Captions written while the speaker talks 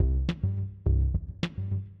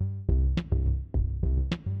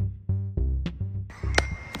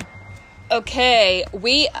Okay,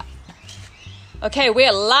 we're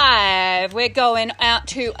live. We're going out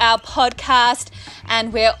to our podcast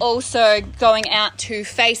and we're also going out to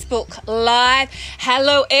Facebook Live.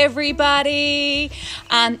 Hello, everybody.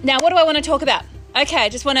 Now, what do I want to talk about? Okay, I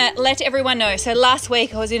just want to let everyone know. So last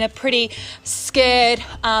week I was in a pretty scared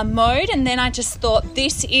mode, and then I just thought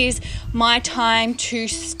this is my time to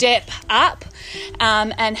step up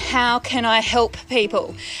and how can I help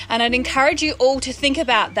people? And I'd encourage you all to think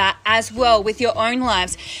about that as well with your own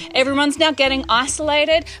lives. Everyone's now getting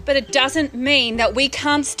isolated, but it doesn't mean that we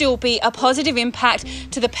can't still be a positive impact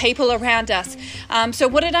to the people around us. So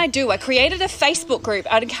what did I do? I created a Facebook group.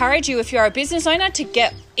 I'd encourage you, if you're a business owner, to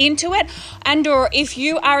get into it, and or if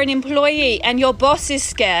you are an employee and your boss is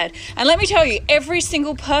scared. And let me tell you, every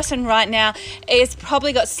single person right now is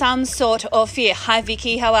probably got some sort of fear. Hi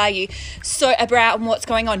Vicky, how are you? So about what's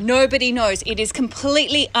going on. Nobody knows. It is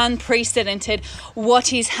completely unprecedented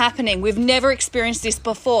what is happening. We've never experienced this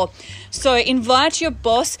before. So invite your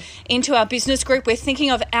boss into our business group. We're thinking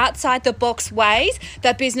of outside the box ways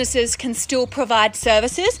that businesses can still provide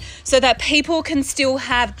services so that people can still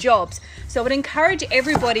have jobs. So I would encourage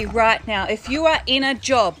everybody right now, if you are in a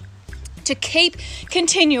job, to keep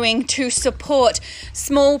continuing to support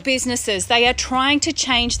small businesses. They are trying to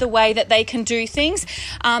change the way that they can do things.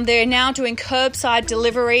 They're now doing curbside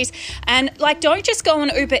deliveries, and don't just go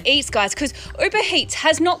on Uber Eats, guys, because Uber Eats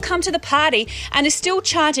has not come to the party and is still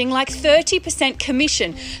charging 30%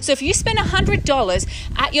 commission. So if you spend $100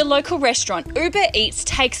 at your local restaurant, Uber Eats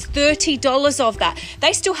takes $30 of that.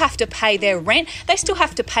 They still have to pay their rent. They still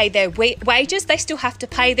have to pay their wages. They still have to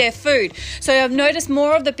pay their food. So I've noticed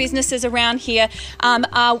more of the businesses around here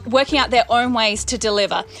are working out their own ways to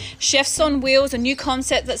deliver. Chefs on Wheels, a new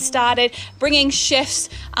concept that started bringing chefs,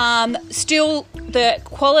 still the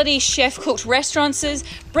quality chef cooked restaurants,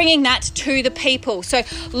 bringing that to the people. So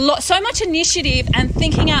much initiative and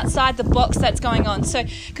thinking outside the box that's going on. So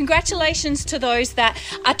congratulations to those that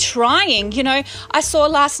are trying. I saw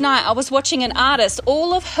last night, I was watching an artist,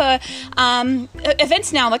 all of her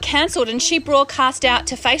events now are cancelled, and she broadcast out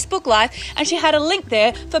to Facebook Live and she had a link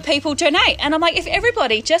there for people to donate. And I'm like, if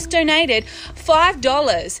everybody just donated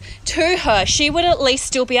 $5 to her, she would at least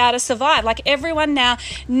still be able to survive. Everyone now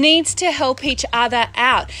needs to help each other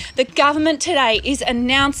out. The government today is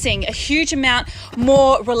announcing a huge amount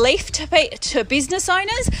more relief to business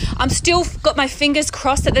owners. I'm still got my fingers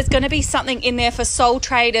crossed that there's going to be something in there for sole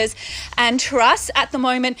traders and trusts. At the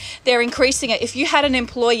moment, they're increasing it. If you had an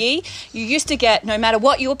employee, you used to get, no matter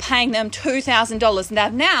what you were paying them, $2,000. And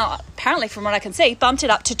they've now, apparently from what I can see, bumped it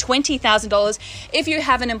up to $20,000 if you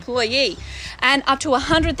have an employee, and up to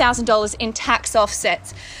 $100,000 in tax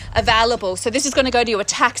offsets available. So this is going to go to your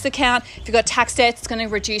tax account. If you've got tax debts, it's going to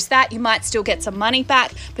reduce that. You might still get some money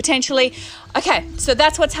back potentially. Okay, so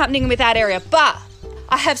that's what's happening with that area. But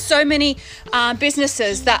I have so many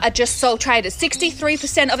businesses that are just sole traders.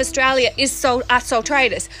 63% of Australia are sole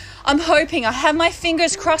traders. I'm hoping, I have my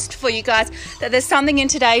fingers crossed for you guys, that there's something in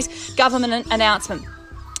today's government announcement.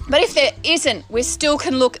 But if there isn't, we still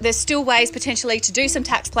can look, there's still ways potentially to do some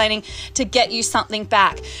tax planning to get you something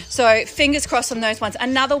back. So fingers crossed on those ones.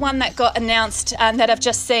 Another one that got announced that I've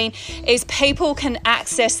just seen is people can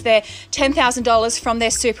access their $10,000 from their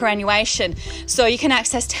superannuation. So you can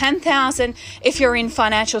access $10,000 if you're in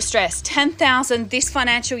financial stress, $10,000 this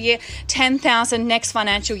financial year, $10,000 next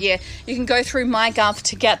financial year. You can go through MyGov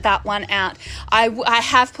to get that one out. I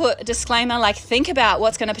have put a disclaimer, think about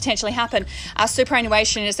what's going to potentially happen. Our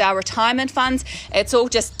superannuation is our retirement funds. It's all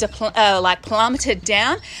just plummeted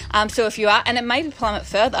down. So if you are, and it may plummet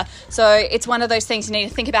further. So it's one of those things you need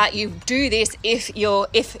to think about. You do this if you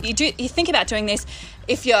think about doing this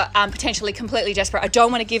if you're potentially completely desperate. I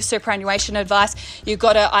don't want to give superannuation advice. You've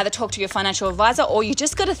got to either talk to your financial advisor, or you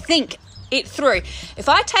just got to think it through. If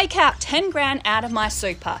I take out 10 grand out of my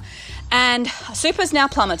super and super's now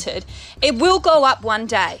plummeted, it will go up one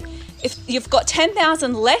day. If you've got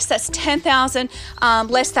 10,000 less, that's 10,000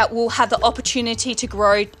 less that will have the opportunity to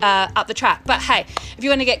grow up the track. But hey, if you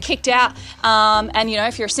want to get kicked out, and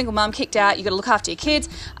if you're a single mum kicked out, you've got to look after your kids,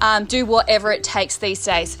 do whatever it takes these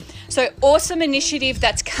days. So awesome initiative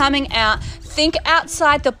that's coming out. Think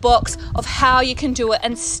outside the box of how you can do it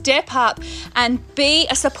and step up and be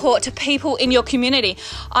a support to people in your community.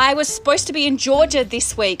 I was supposed to be in Georgia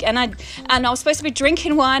this week, and I was supposed to be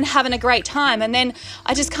drinking wine, having a great time, and then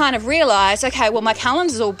I just kind of realized, okay, well, my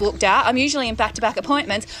calendar's all booked out. I'm usually in back-to-back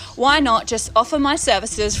appointments. Why not just offer my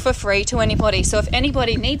services for free to anybody? So if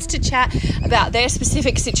anybody needs to chat about their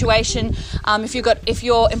specific situation, if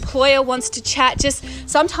your employer wants to chat,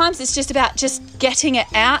 sometimes it's just about just getting it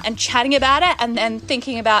out and chatting about about it and then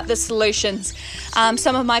thinking about the solutions.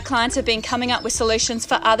 Some of my clients have been coming up with solutions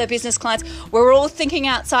for other business clients. We're all thinking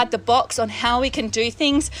outside the box on how we can do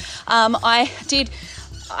things. I did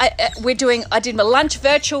my lunch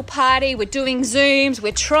virtual party. We're doing Zooms.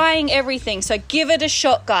 We're trying everything. So give it a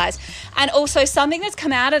shot, guys. And also something that's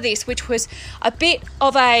come out of this, which was a bit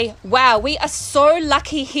of a wow. We are so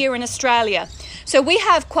lucky here in Australia. So we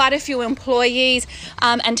have quite a few employees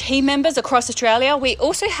and team members across Australia. We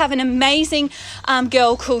also have an amazing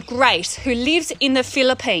girl called Grace who lives in the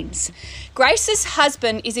Philippines. Grace's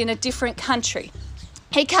husband is in a different country.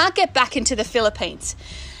 He can't get back into the Philippines.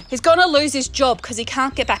 He's going to lose his job because he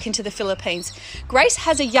can't get back into the Philippines. Grace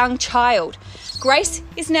has a young child. Grace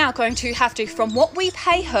is now going to have to, from what we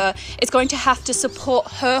pay her, is going to have to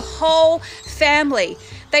support her whole family.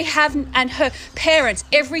 They have, and her parents,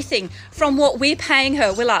 everything from what we're paying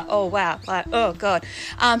her. We're like, oh, wow, like, oh, God.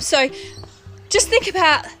 So just think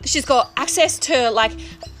about, she's got access to,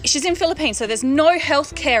 she's in Philippines, so there's no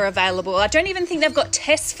health care available. I don't even think they've got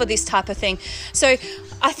tests for this type of thing. So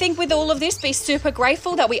I think with all of this, be super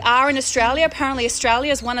grateful that we are in Australia. Apparently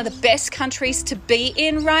Australia is one of the best countries to be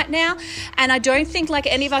in right now. And I don't think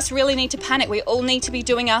any of us really need to panic. We all need to be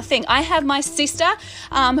doing our thing. I have my sister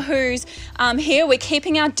who's here. We're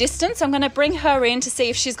keeping our distance. I'm going to bring her in to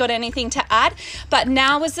see if she's got anything to add. But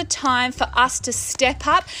now is the time for us to step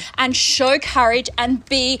up and show courage and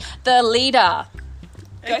be the leader.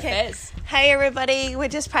 Go Fez. Hey everybody, we're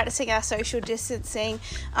just practicing our social distancing,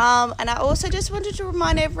 and I also just wanted to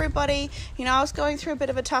remind everybody, I was going through a bit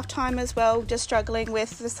of a tough time as well, just struggling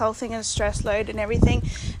with this whole thing and stress load and everything,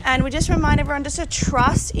 and we just remind everyone just to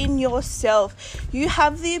trust in yourself. You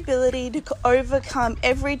have the ability to overcome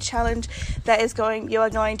every challenge that you are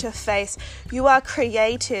going to face. You are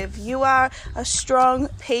creative, you are a strong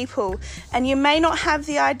people, and you may not have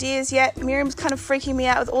the ideas yet. Miriam's kind of freaking me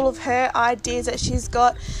out with all of her ideas that she's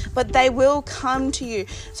got, but they will come to you.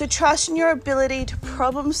 So trust in your ability to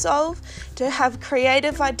problem solve, to have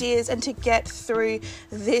creative ideas, and to get through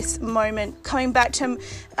this moment. Coming back to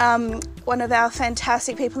one of our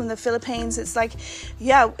fantastic people in the Philippines, it's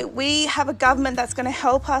we have a government that's going to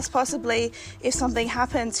help us possibly if something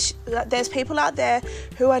happens. There's people out there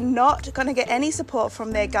who are not going to get any support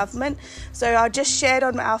from their government. So I just shared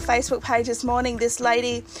on our Facebook page this morning, this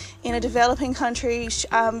lady in a developing country,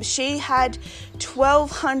 she had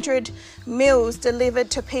 1,200 meals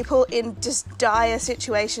delivered to people in just dire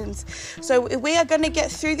situations. So we are going to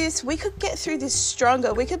get through this. We could get through this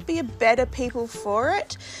stronger. We could be a better people for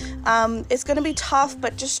it. It's going to be tough,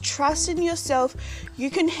 but just trust in yourself. You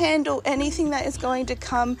can handle anything that is going to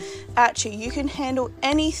come at you. You can handle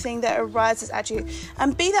anything that arises at you,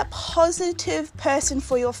 and be that positive person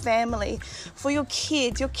for your family, for your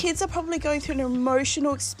kids. Your kids are probably going through an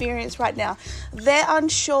emotional experience right now. They're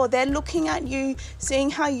unsure. They're looking at you, seeing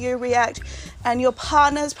how you react, and your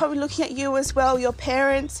partner is probably looking at you as well, your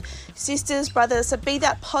parents, sisters, brothers. So be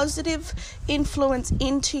that positive influence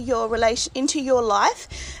into your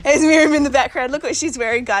life. There's Miriam in the background. Look what she's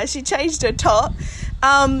wearing, guys. She changed her top.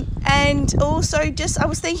 And also I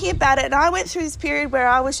was thinking about it, and I went through this period where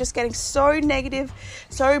I was just getting so negative,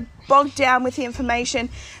 so bogged down with the information,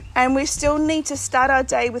 and we still need to start our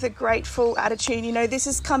day with a grateful attitude.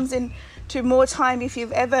 This comes in to more time if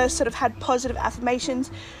you've ever sort of had positive affirmations.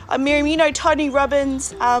 Miriam, Tony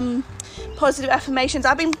Robbins, positive affirmations.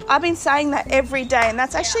 I've been saying that every day, and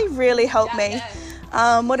that's actually really helped me.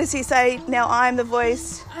 What does he say? Now I'm the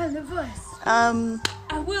voice. I'm the voice.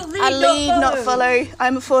 I lead, not follow.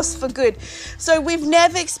 I'm a force for good. So we've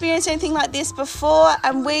never experienced anything like this before,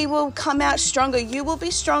 and we will come out stronger. You will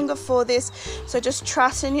be stronger for this. So just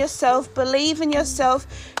trust in yourself. Believe in yourself.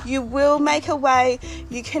 You will make a way.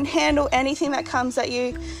 You can handle anything that comes at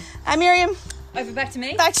you. Miriam, over back to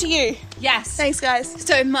me. Back to you. Yes. Thanks, guys.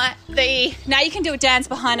 So now you can do a dance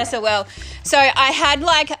behind us as well. So I had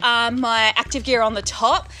my active gear on the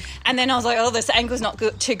top, and then I was like, oh, this angle's not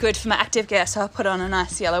too good for my active gear, so I put on a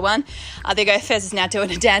nice yellow one. There you go. Fez is now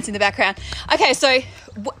doing a dance in the background. Okay, so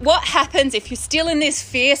what happens if you're still in this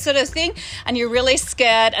fear sort of thing and you're really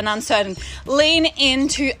scared and uncertain? Lean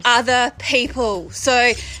into other people.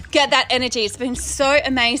 So get that energy. It's been so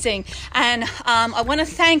amazing. And I want to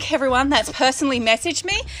thank everyone that's personally messaged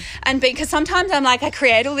me, and because sometimes I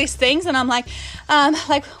create all these things and I'm like,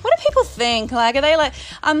 what do people think? Are they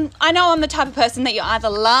I know I'm the type of person that you either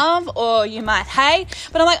love or you might hate,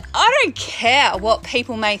 but I'm like, I don't care what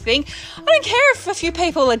people may think. I don't care if a few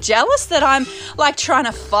people are jealous that I'm trying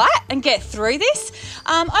to fight and get through this.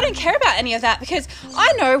 I don't care about any of that, because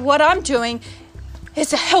I know what I'm doing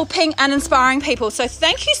is helping and inspiring people. So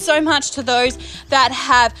thank you so much to those that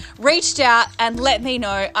have reached out and let me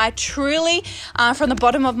know. I truly, from the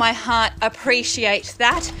bottom of my heart, appreciate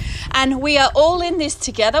that. And we are all in this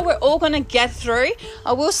together. We're all going to get through.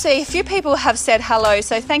 I will see a few people have said hello.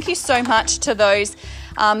 So thank you so much to those.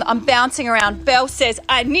 I'm bouncing around. Belle says,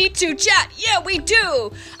 I need to chat. Yeah, we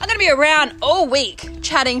do. I'm going to be around all week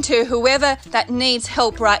chatting to whoever that needs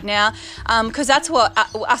help right now, because that's what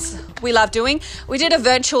we love doing. We did a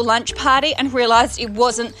virtual lunch party and realised it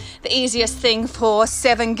wasn't the easiest thing for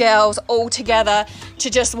 7 girls all together to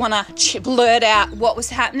just want to blurt out what was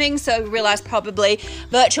happening. So we realised probably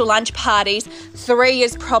virtual lunch parties, 3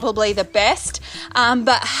 is probably the best.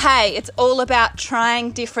 But hey, it's all about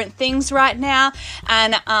trying different things right now.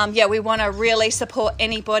 And we want to really support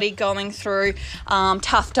anybody going through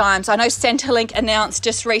tough times. I know Centrelink announced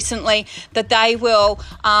just recently that they will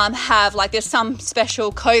have, like, there's some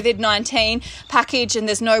special COVID-19 package and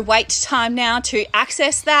there's no wait time now to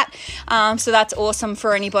access that. So that's awesome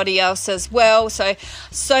for anybody else as well.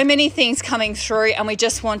 So many things coming through, and we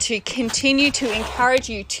just want to continue to encourage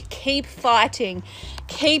you to keep fighting,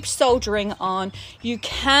 keep soldiering on. You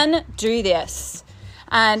can do this.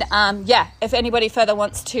 And if anybody further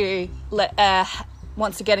wants to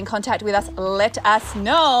get in contact with us, let us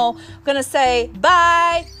know. I'm going to say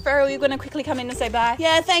bye. Farrell, you're going to quickly come in and say bye.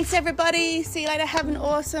 Yeah, thanks everybody. See you later. Have an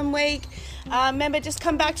awesome week. Remember, just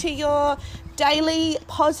come back to your daily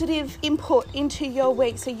positive input into your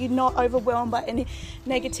week so you're not overwhelmed by any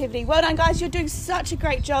negativity. Well done, guys. You're doing such a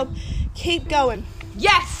great job. Keep going.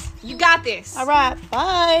 Yes, you got this. All right.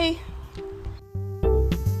 Bye.